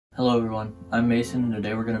Hello everyone, I'm Mason and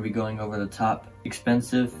today we're going to be going over the top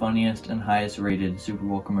expensive, funniest, and highest rated Super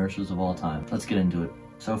Bowl commercials of all time. Let's get into it.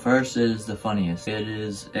 So first is the funniest. It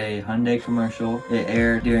is a Hyundai commercial. It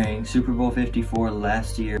aired during Super Bowl 54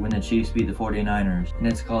 last year when the Chiefs beat the 49ers, and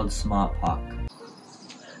it's called Smart Pack.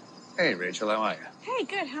 Hey Rachel, how are you? Hey,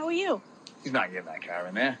 good, how are you? He's not getting that car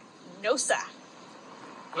in there. No, sir.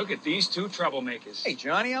 Look at these two troublemakers. Hey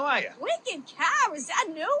Johnny, how are you? Wicked car, is that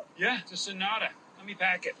new? Yeah, it's a Sonata. Let me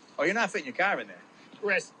pack it. Oh, you're not fitting your car in there.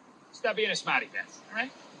 Rest, stop being a smarty pants, all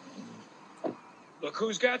right? Look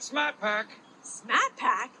who's got Smart Pack. Smart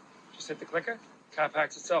Pack? Just hit the clicker, car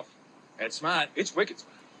packs itself. That's smart. It's wicked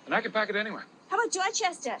smart. And I can pack it anywhere. How about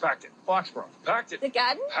Dorchester? Packed it. Foxborough. Packed it. The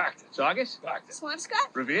Garden? Packed it. Saugus? Packed it.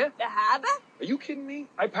 Swampscott? Revere? The Harbor? Are you kidding me?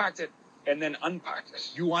 I packed it and then unpacked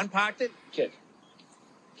it. You unparked it? Kid.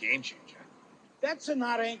 Game changer. That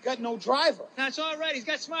Sonata ain't got no driver. That's all right. He's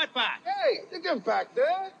got smart pack. Hey, you get back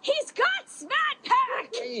there. He's got Smart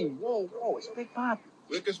Pack! Hey, whoa, it's Big Pop.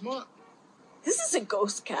 Wicked smart. This is a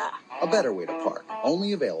ghost car. A better way to park,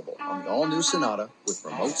 only available on the all-new Sonata with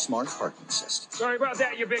remote smart parking assist. Sorry about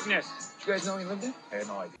that, your bigness. Did you guys know he lived there? I had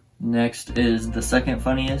no idea. Next is the second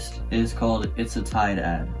funniest. It is called It's a Tide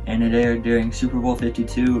Ad, and it aired during Super Bowl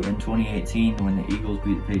 52 in 2018 when the Eagles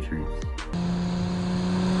beat the Patriots.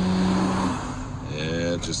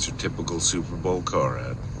 Yeah, just your typical Super Bowl car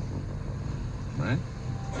ad. Right?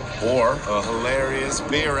 Or a hilarious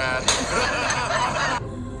beer ad.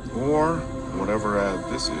 Or whatever ad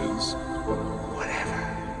this is.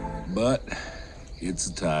 Whatever. But it's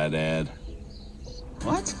a Tide ad.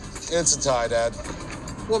 What? It's a Tide ad.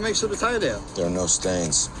 What makes it a Tide ad? There are no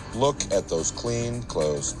stains. Look at those clean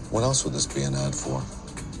clothes. What else would this be an ad for?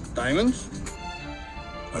 Diamonds?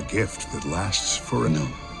 A gift that lasts for a no.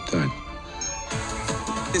 Tide.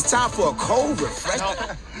 It's time for a cold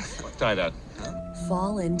refreshment. Tide ad.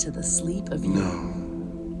 Fall into the sleep of you.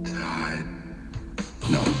 No. Tide.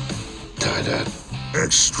 No. Tide ad.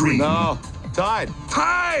 Extreme. No. Tide.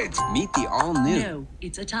 Tide! Meet the all-new. No,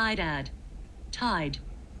 it's a Tide ad. Tide.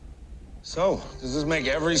 So, does this make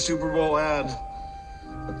every Super Bowl ad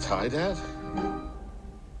a Tide ad?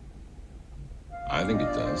 I think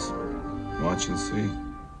it does. Watch and see.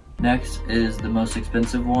 Next is the most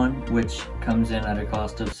expensive one, which comes in at a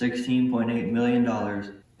cost of $16.8 million,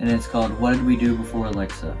 and it's called What Did We Do Before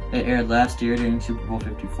Alexa? It aired last year during Super Bowl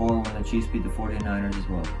 54 when the Chiefs beat the 49ers as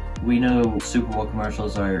well. We know Super Bowl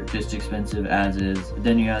commercials are just expensive as is, but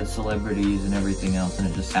then you add celebrities and everything else and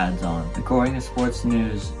it just adds on. According to Sports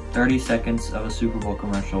News, 30 seconds of a Super Bowl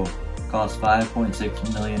commercial cost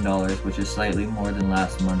 $5.6 million, which is slightly more than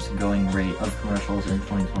last month's going rate of commercials in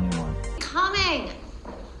 2021. Coming!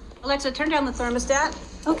 Alexa, turn down the thermostat.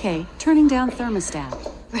 Okay, turning down thermostat.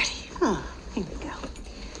 Ready. Here we go.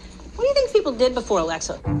 What do you think people did before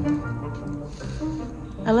Alexa?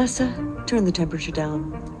 Alexa, turn the temperature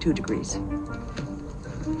down 2 degrees.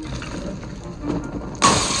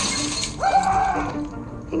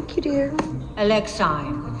 Thank you, dear.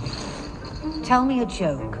 Alexa, tell me a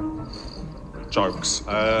joke. Jokes.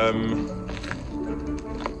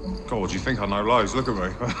 God, do you think I know loads? Look at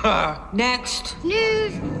me. Next.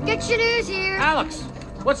 News! Get your news here! Alex,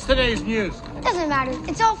 what's today's news? Doesn't matter.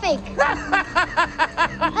 It's all fake.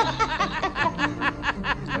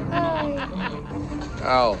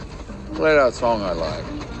 Al, play that song I like.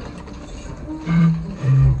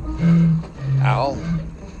 Al,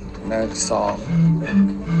 next song.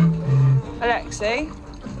 Alexei,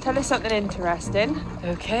 tell us something interesting.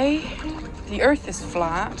 Okay. The Earth is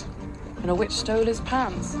flat, and a witch stole his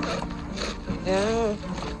pants. Yeah.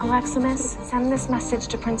 Aleximus, send this message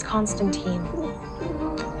to Prince Constantine.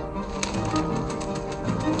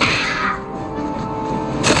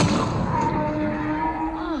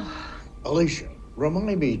 Alicia,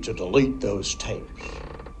 remind me to delete those tapes.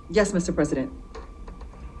 Yes, Mr. President.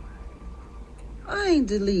 I ain't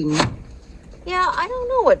deleting. Yeah, I don't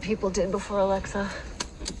know what people did before Alexa.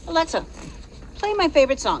 Alexa, play my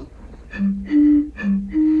favorite song.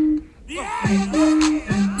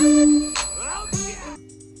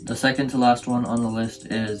 The second to last one on the list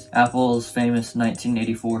is Apple's famous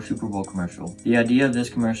 1984 Super Bowl commercial. The idea of this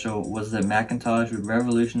commercial was that Macintosh would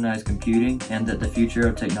revolutionize computing and that the future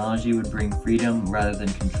of technology would bring freedom rather than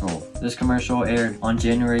control. This commercial aired on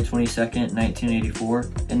January 22nd,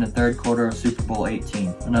 1984 in the third quarter of Super Bowl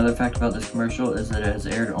 18. Another fact about this commercial is that it has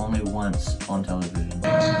aired only once on television. The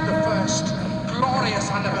first glorious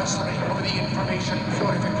anniversary of the information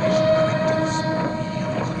purification directives we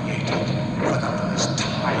have created for the first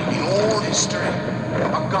time in all history,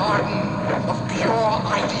 a garden of pure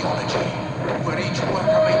ideology where each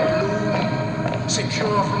worker may bloom,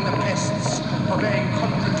 secure from the pests of a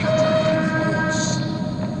contradictory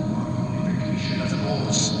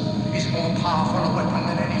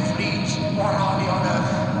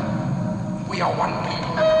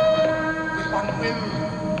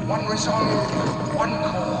resolve one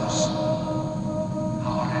cause.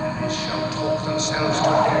 Our enemies shall talk themselves to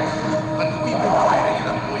death, and we will bury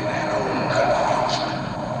them with their own confusion.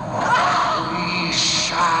 We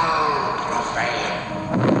shall prevail.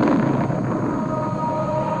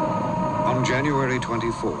 On January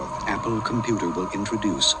 24th, Apple Computer will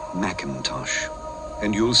introduce Macintosh.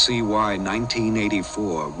 And you'll see why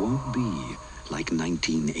 1984 won't be like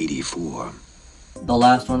 1984. The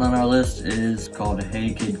last one on our list is called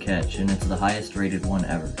Hey Kid Catch, and it's the highest rated one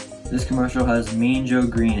ever. This commercial has Mean Joe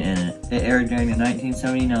Green in it. It aired during the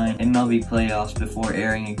 1979 MLB playoffs before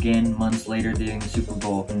airing again months later during the Super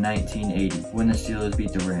Bowl in 1980, when the Steelers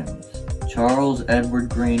beat the Rams. Charles Edward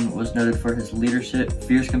Green was noted for his leadership,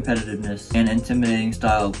 fierce competitiveness, and intimidating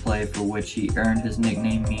style of play, for which he earned his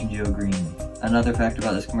nickname Mean Joe Green. Another fact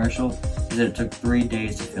about this commercial is that it took 3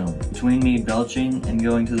 days to film. Between me belching and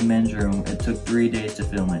going to the men's room, it took 3 days to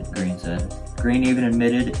film it, Green said. Green even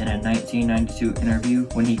admitted in a 1992 interview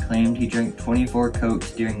when he claimed he drank 24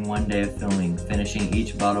 Cokes during one day of filming, finishing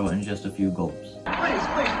each bottle in just a few gulps.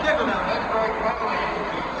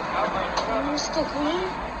 Mr. Green?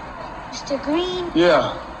 Mr. Green?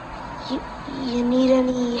 Yeah. You need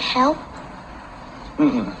any help?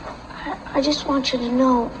 I just want you to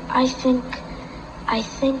know, I think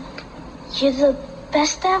you're the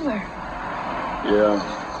best ever. Yeah,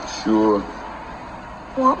 sure.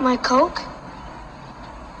 Want my Coke?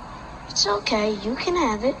 It's okay, you can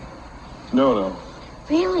have it. No.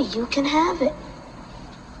 Really, you can have it.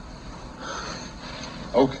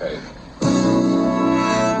 Okay. A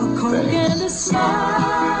Coke and a smile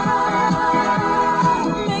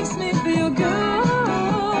makes me feel good.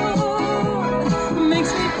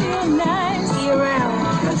 Makes me feel nice. Be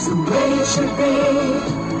around. That's the way it should be.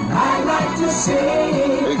 I like to say,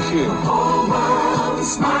 hey kid, the whole world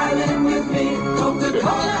is smiling with me.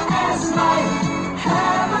 Coca-Cola as life.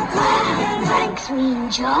 Have a Coke and Thanks,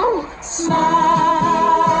 Mean Joe. smile.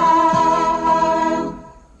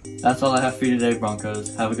 That's all I have for you today,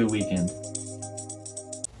 Broncos. Have a good weekend.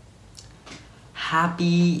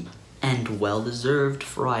 Happy and well-deserved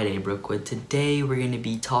Friday, Brookwood. Today we're going to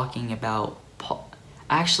be talking about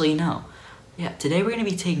today we're going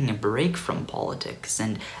to be taking a break from politics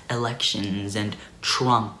and elections and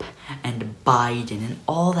Trump and Biden and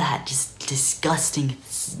all that just disgusting,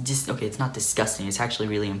 okay, it's not disgusting, it's actually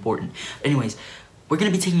really important. Anyways, we're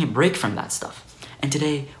going to be taking a break from that stuff. And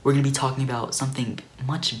today we're going to be talking about something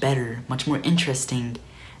much better, much more interesting,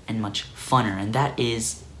 and much funner, and that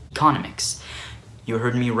is economics. You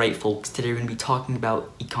heard me right, folks. Today we're going to be talking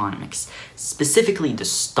about economics, specifically the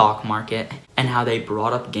stock market and how they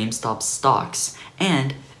brought up GameStop stocks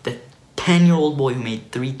and the 10-year-old boy who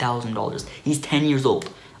made $3,000. He's 10 years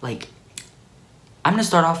old. Like, I'm going to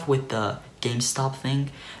start off with the GameStop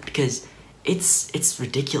thing because it's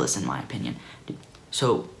ridiculous in my opinion.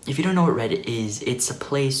 So, if you don't know what Reddit is, it's a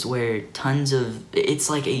place where it's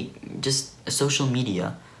like just a social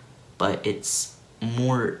media, but it's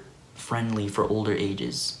more friendly for older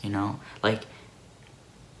ages, you know? Like,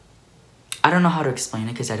 I don't know how to explain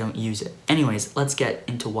it because I don't use it. Anyways, let's get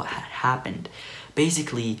into what had happened.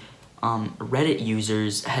 Basically, Reddit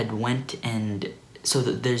users had went and so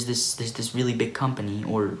there's this really big company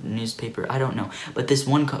or newspaper, I don't know, but this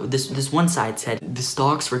one side said the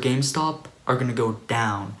stocks for GameStop are gonna go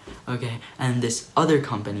down, okay? And this other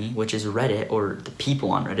company, which is Reddit, or the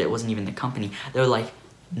people on Reddit, it wasn't even the company, they were like,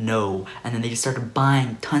 no. And then they just started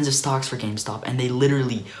buying tons of stocks for GameStop, and they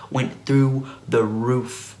literally went through the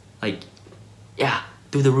roof. Like, yeah,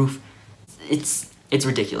 through the roof. It's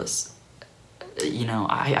ridiculous. You know,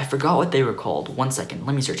 I forgot what they were called. 1 second,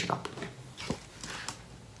 let me search it up.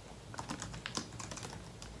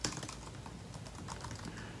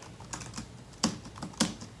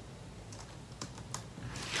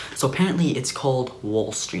 So apparently it's called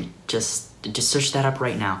Wall Street. Just search that up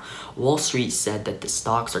right now. Wall Street said that the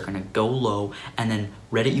stocks are gonna go low, and then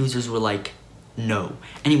Reddit users were like, no.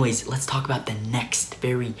 Anyways, let's talk about the next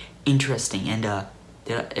very interesting and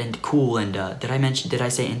cool and did I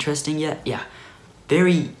say interesting yet? Yeah,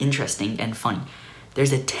 very interesting and funny.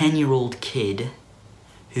 There's a 10-year-old kid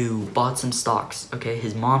who bought some stocks. Okay,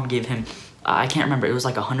 his mom gave him I can't remember, it was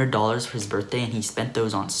like $100 for his birthday, and he spent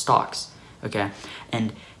those on stocks. Okay,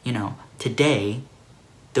 and you know, today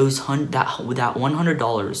that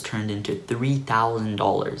 $100 turned into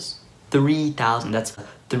 $3,000. 3,000. That's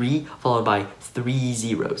 3 followed by 3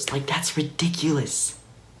 zeros. Like, that's ridiculous.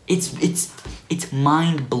 It's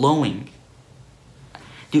mind-blowing.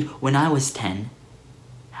 Dude, when I was 10,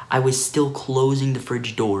 I was still closing the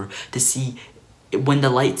fridge door to see when the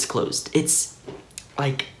lights closed. It's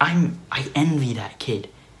like I envy that kid.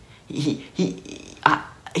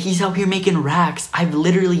 He's out here making racks. I've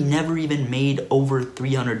literally never even made over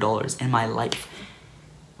 $300 in my life.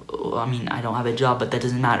 I mean, I don't have a job, but that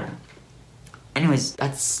doesn't matter. Anyways,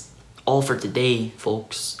 that's all for today,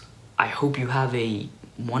 folks. I hope you have a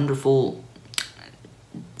wonderful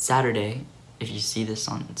Saturday. If you see this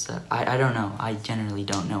on I don't know. I generally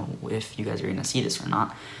don't know if you guys are gonna see this or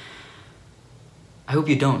not. I hope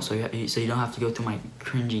you don't, so you don't have to go through my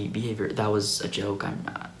cringy behavior. That was a joke. I'm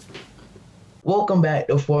not. Welcome back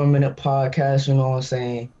to 4 Minute Podcast. You know what I'm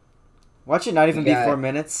saying? Watch it not even be 4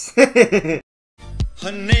 minutes. Her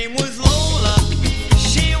name was Lola.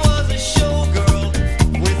 She was a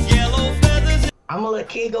showgirl with yellow feathers. I'm gonna let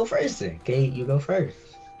Cade go first then. Cade, you go first.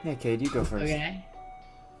 Yeah, Cade, you go first. Okay.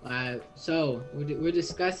 So we're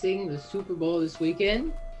discussing the Super Bowl this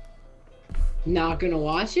weekend. Not gonna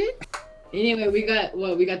watch it. Anyway, we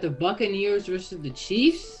got the Buccaneers versus the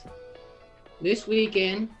Chiefs this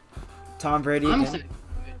weekend. Tom Brady again.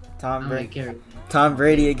 Tom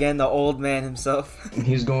Brady again, the old man himself.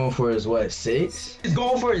 He's going for his what, 6? He's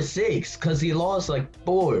going for his 6 because he lost like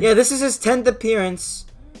 4. Yeah, this is his 10th appearance,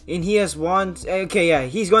 and he has won. Okay, yeah,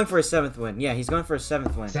 he's going for a 7th win. Yeah, he's going for a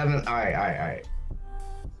 7th win. 7. All right.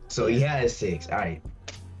 So he has 6. All right.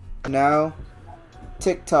 Now,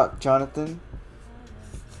 TikTok, Jonathan.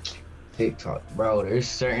 TikTok, bro. There's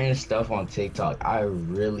certain stuff on TikTok I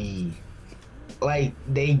really like.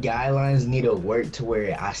 They guidelines need to work to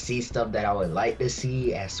where I see stuff that I would like to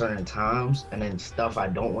see at certain times, and then stuff I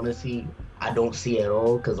don't want to see, I don't see at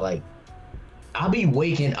all. Cause like, I'll be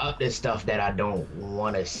waking up to stuff that I don't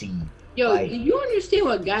want to see. Yo, like, you understand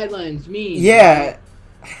what guidelines mean? Yeah.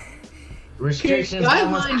 Restrictions. I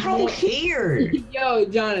don't care. Yo,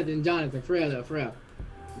 Jonathan, for real.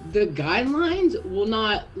 The guidelines will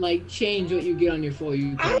not like change what you get on your For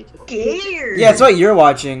You page. I don't care. Yeah, it's what you're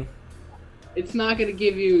watching. It's not gonna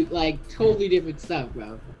give you like totally different stuff,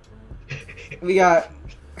 bro. We got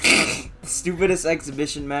the stupidest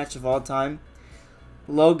exhibition match of all time: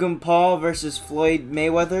 Logan Paul versus Floyd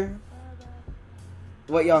Mayweather.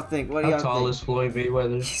 What y'all think? What do y'all think? How tall is Floyd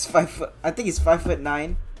Mayweather? He's 5 foot. I think he's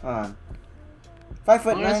 5'9". Hold on.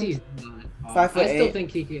 5'9". Honestly, he's not. 5'8". I still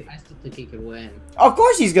think he could win. Of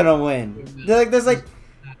course he's gonna win.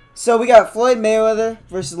 So we got Floyd Mayweather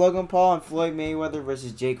versus Logan Paul and Floyd Mayweather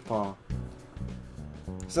versus Jake Paul.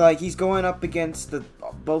 So like he's going up against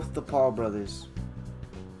both the Paul brothers.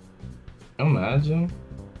 Imagine,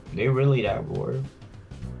 they really that bored.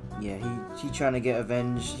 Yeah, he trying to get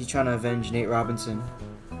avenged. He's trying to avenge Nate Robinson.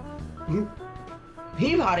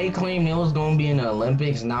 How they claim it was gonna be in the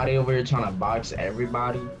Olympics, now they over here trying to box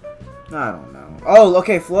everybody. I don't know. Oh,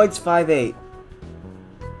 okay, Floyd's 5'8".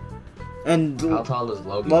 And how tall is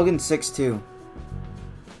Logan? Logan's 6'2".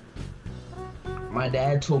 My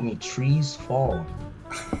dad told me trees fall.